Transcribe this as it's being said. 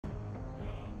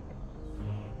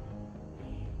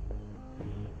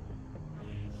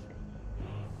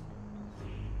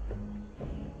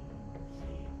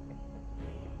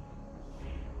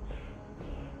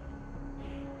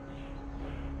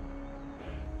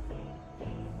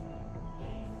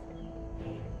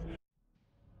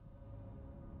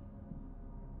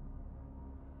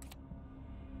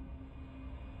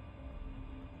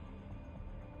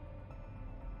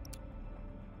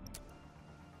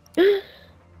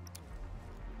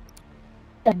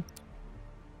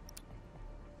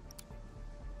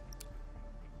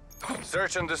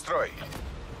Search and destroy.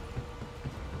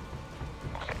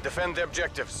 Defend the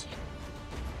objectives.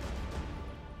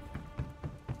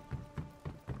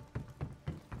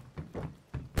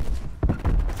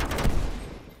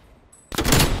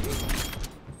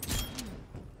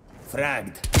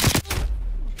 Fragged.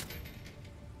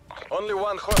 Only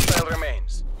one hostile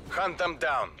remains. Hunt them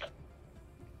down.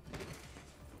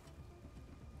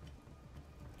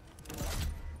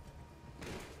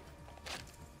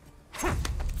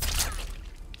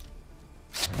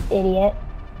 Idiot.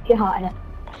 God.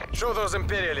 Show those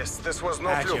Imperialists this was no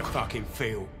How'd you fluke. fucking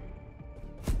feel?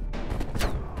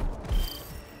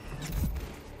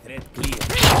 Threat clear.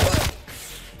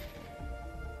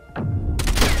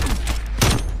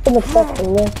 In the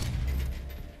fucking list.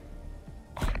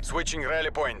 Switching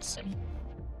rally points.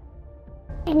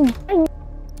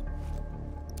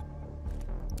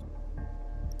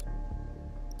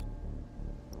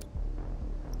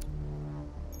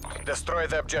 Destroy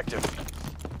the objective.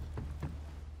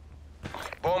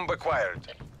 Bomb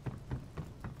acquired.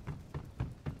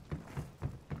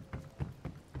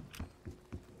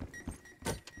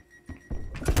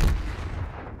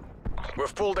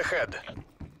 We've pulled ahead.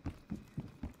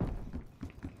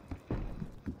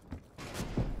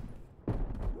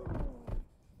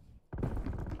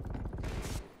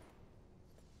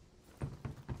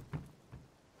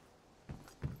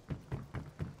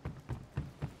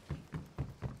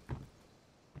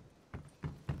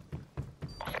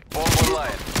 Bomb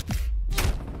online.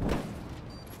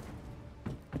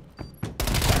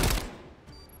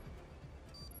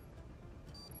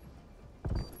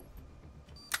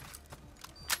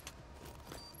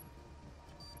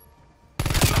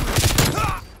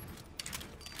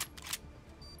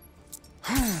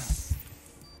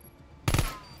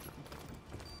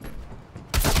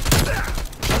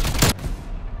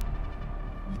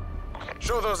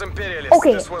 Show those Imperialists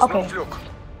Okay, this was no okay. fluke.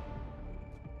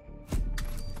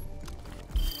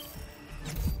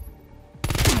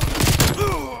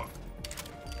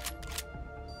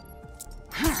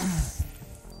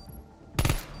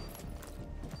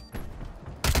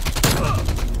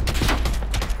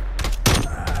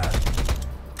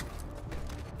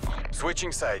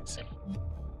 Switching sides.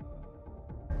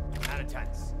 Out of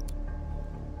chance.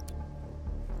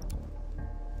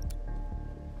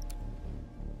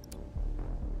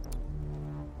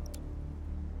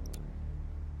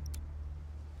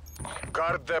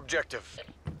 Guard the objective.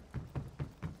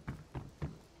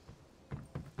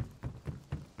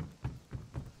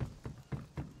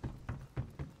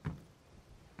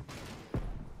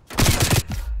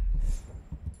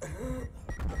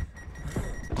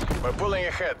 We're pulling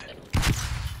ahead.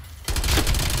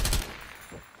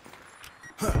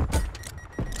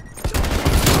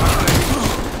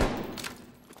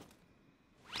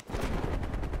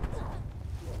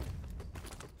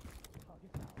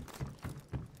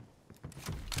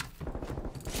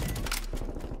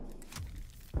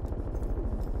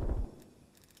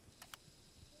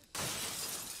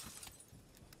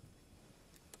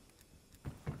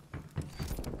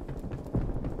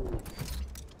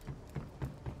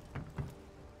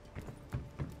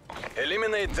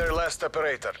 Eliminate their last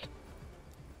operator.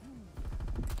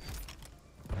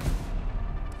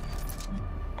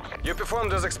 You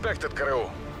performed as expected, Kareu.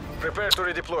 Prepare to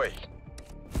redeploy.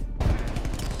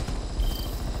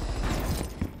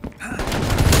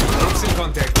 Troops in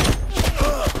contact.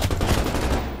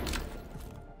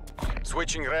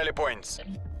 Switching rally points.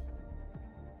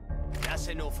 That's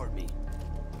a no for me.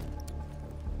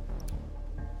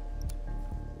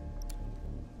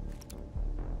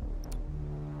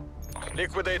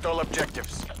 Liquidate all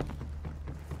objectives.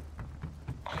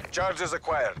 Charges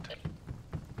acquired.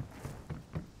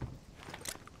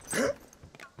 We're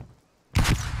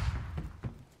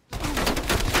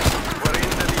in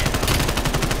the lead.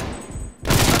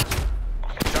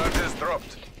 Charges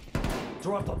dropped.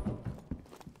 Drop them.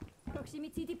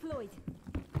 Proximity deployed.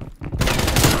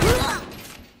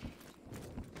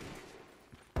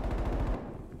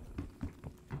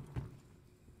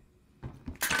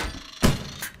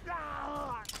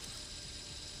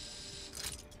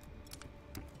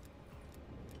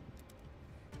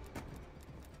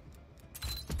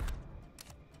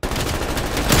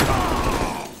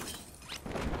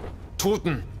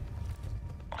 Toten.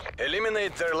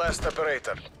 Eliminate their last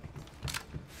operator.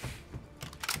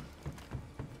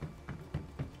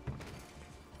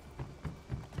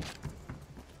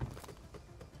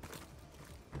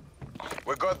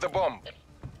 We got the bomb.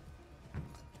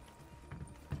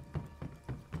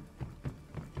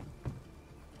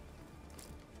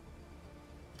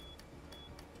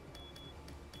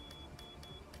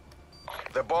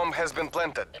 The bomb has been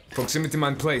planted. Proximity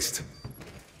mine placed.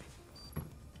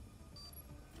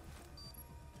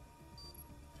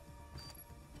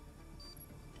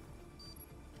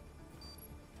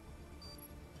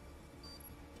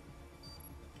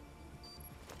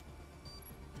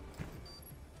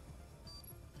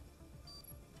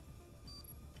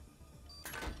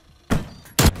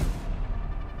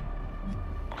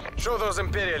 Show those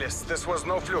Imperialists this was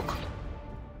no fluke.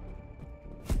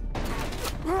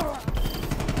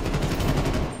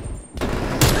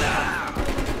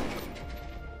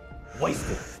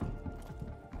 Wasted.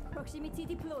 Proximity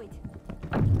deployed.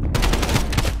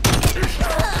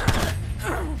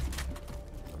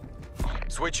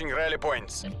 Switching rally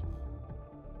points.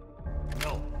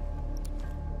 No.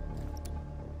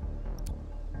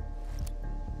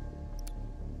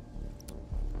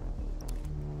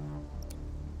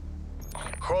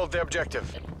 Hold the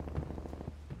objective.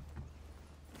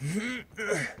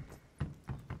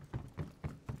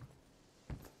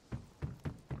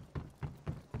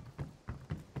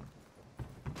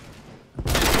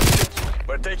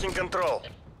 We're taking control.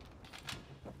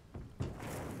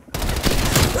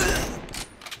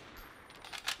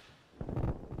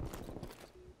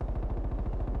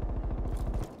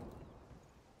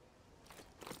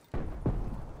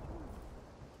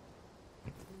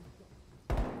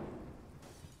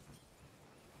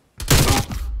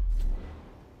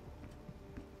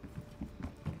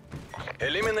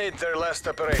 Eliminate their last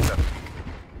operator.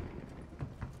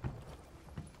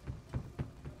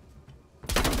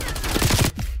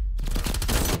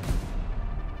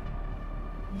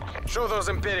 Show those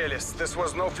Imperialists this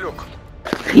was no fluke.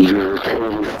 You're a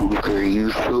motherfucker,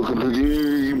 you suck at the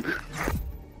game.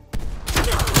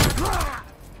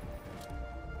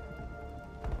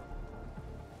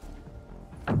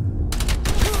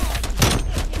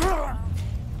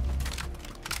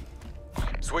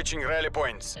 Switching rally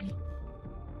points.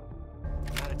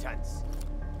 Not a chance.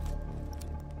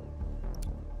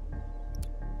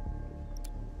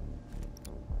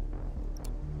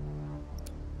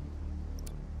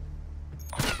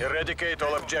 Eradicate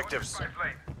all objectives.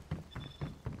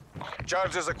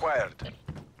 Charges acquired.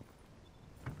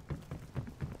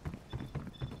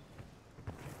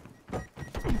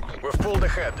 We've pulled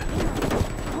ahead.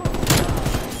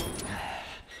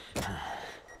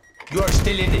 You are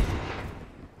still in it.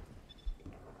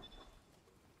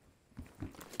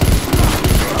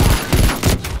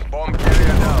 Bomb carrier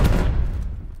down.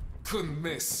 Couldn't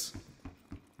miss.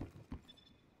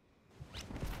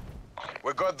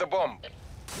 We got the bomb.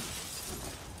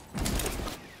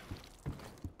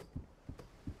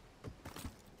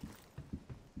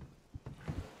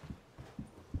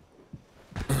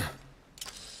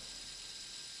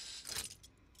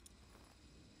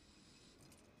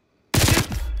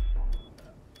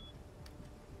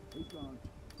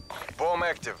 Bomb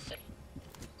active.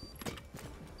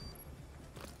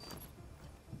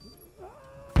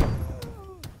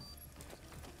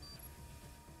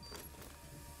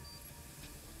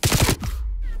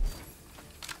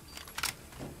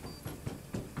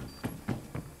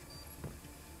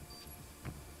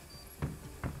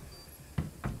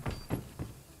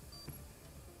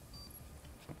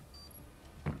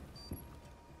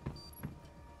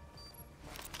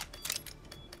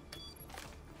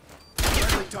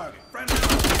 Target.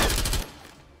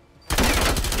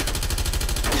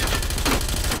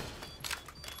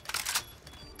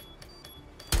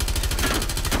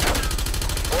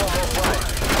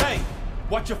 Hey,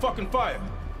 watch your fucking fire.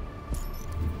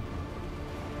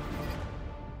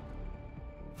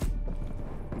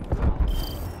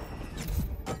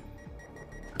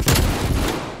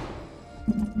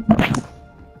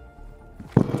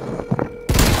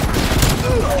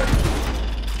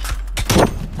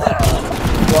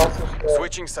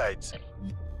 Switching sides.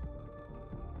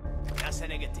 That's a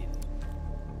negative.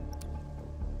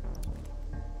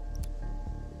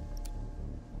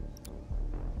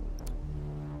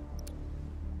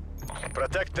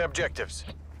 Protect the objectives.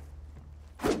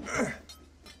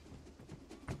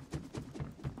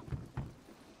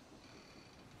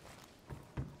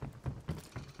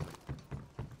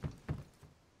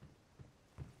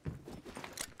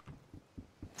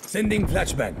 Sending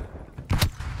flashbang.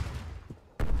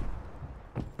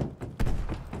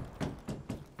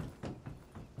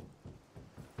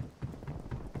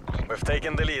 We've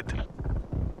taken the lead.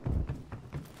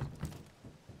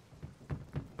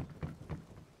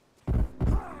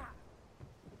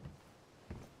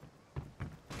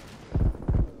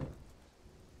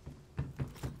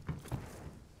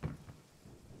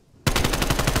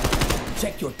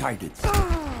 Check your targets.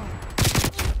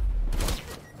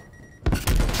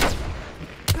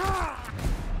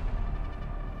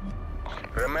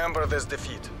 Remember this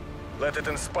defeat. Let it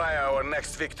inspire our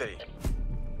next victory.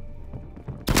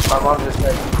 My mom just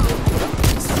said.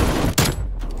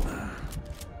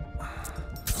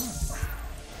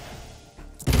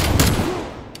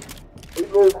 We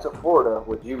moved to Florida.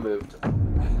 Would you move to?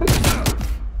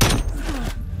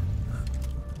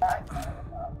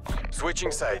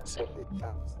 Switching sides.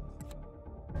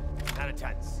 Out of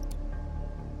chance.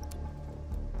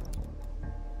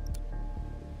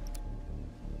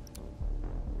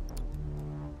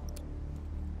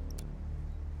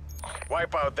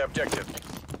 Wipe out the objective.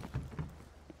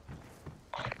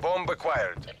 Bomb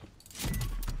acquired.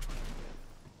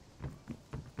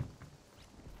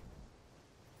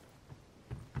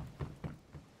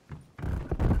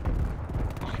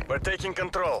 We're taking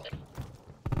control.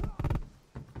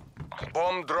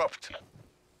 Bomb dropped.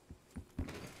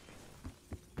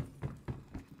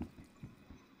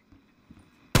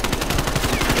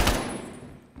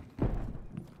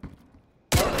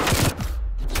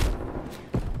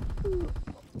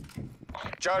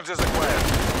 Charges acquired.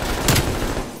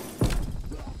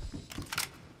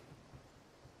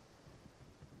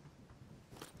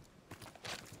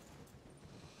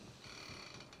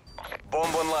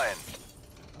 Bomb online.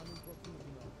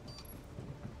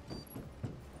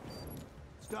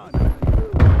 Stun.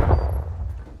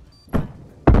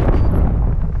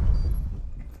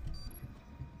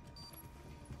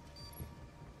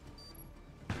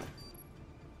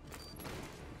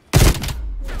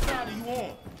 What side are you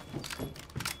on?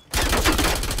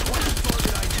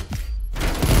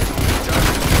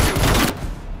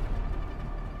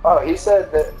 Oh, he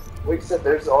said that. We said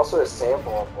there's also a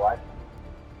sample of black.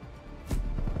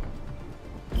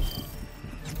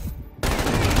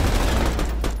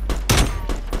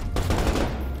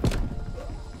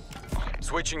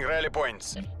 Switching rally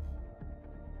points.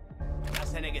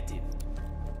 That's a negative.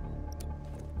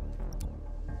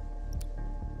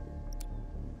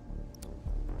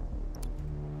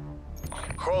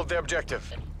 Hold the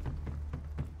objective.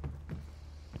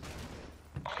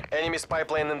 Enemy spy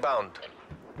plane inbound.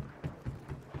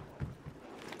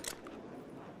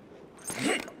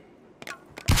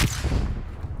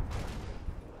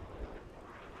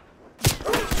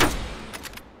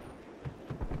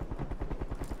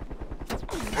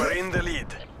 We're in the lead.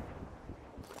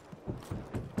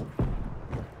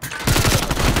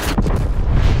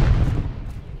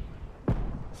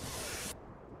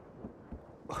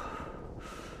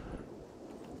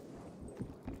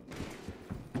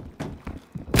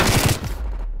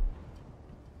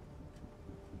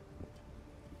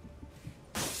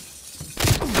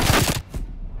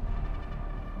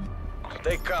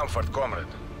 Take comfort, comrade.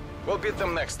 We'll beat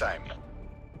them next time.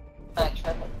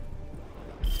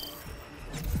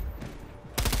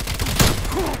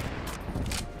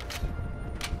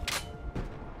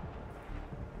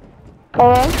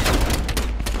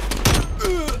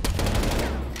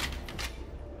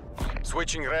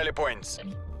 Switching rally points.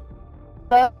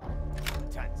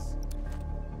 Chance.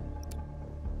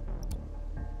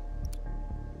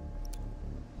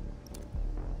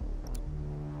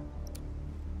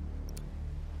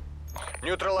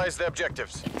 Neutralize the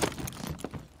objectives.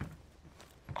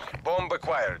 Bomb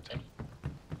acquired.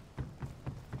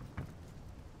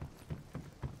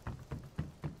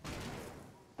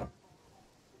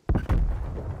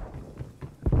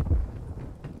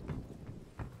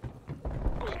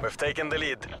 We've taken the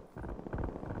lead.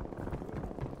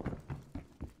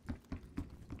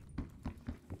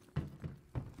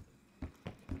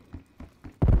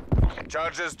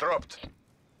 Charges dropped.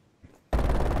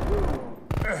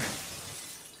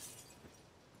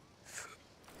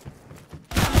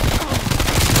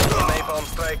 Napalm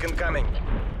strike incoming.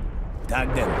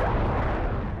 Tag them.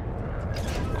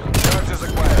 Charges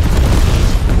acquired.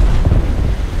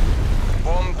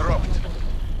 Bomb dropped.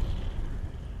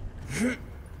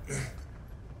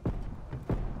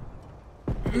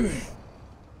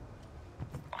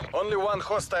 Only one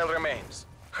hostile remains.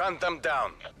 Hunt them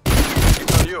down.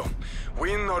 It's on you.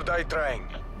 Win or die trying.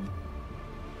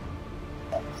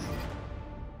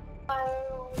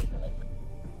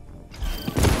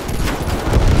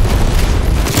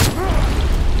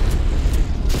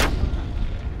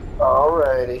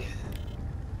 Alrighty.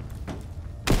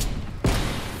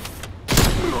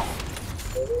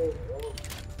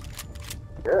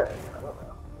 Good. I don't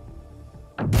know.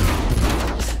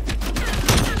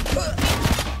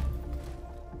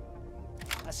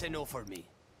 That's a no for me.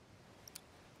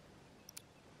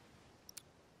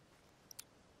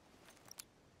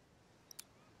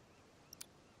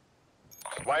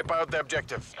 Wipe out the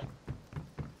objective.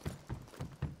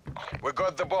 We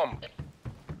got the bomb.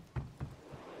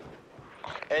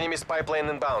 Enemy spy plane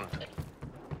inbound.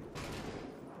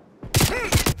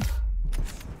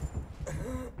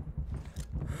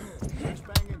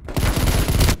 Flashbang impact.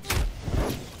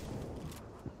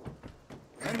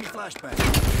 Enemy flashbang.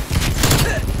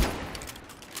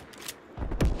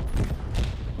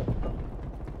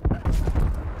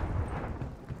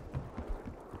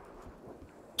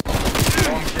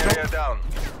 Bomb carrier down.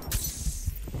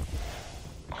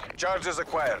 Charges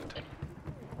acquired.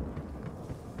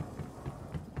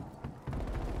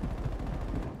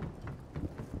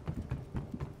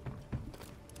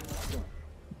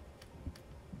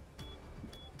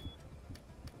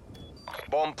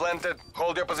 Bomb planted.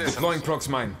 Hold your position. Deploying prox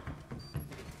mine.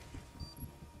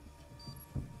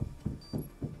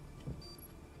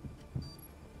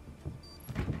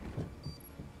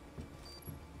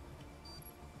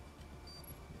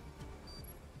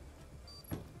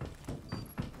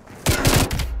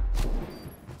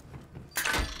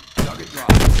 Target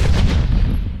drop.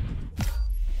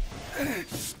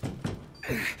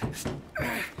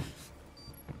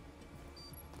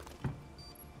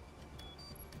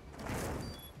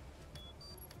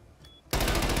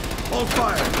 Hold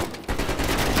fire.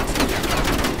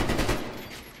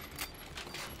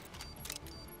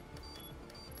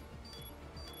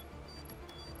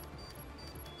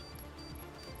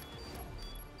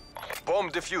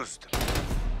 Bomb defused.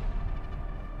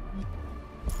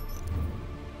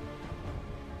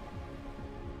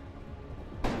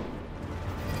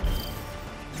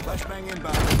 Flashbang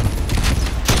inbound.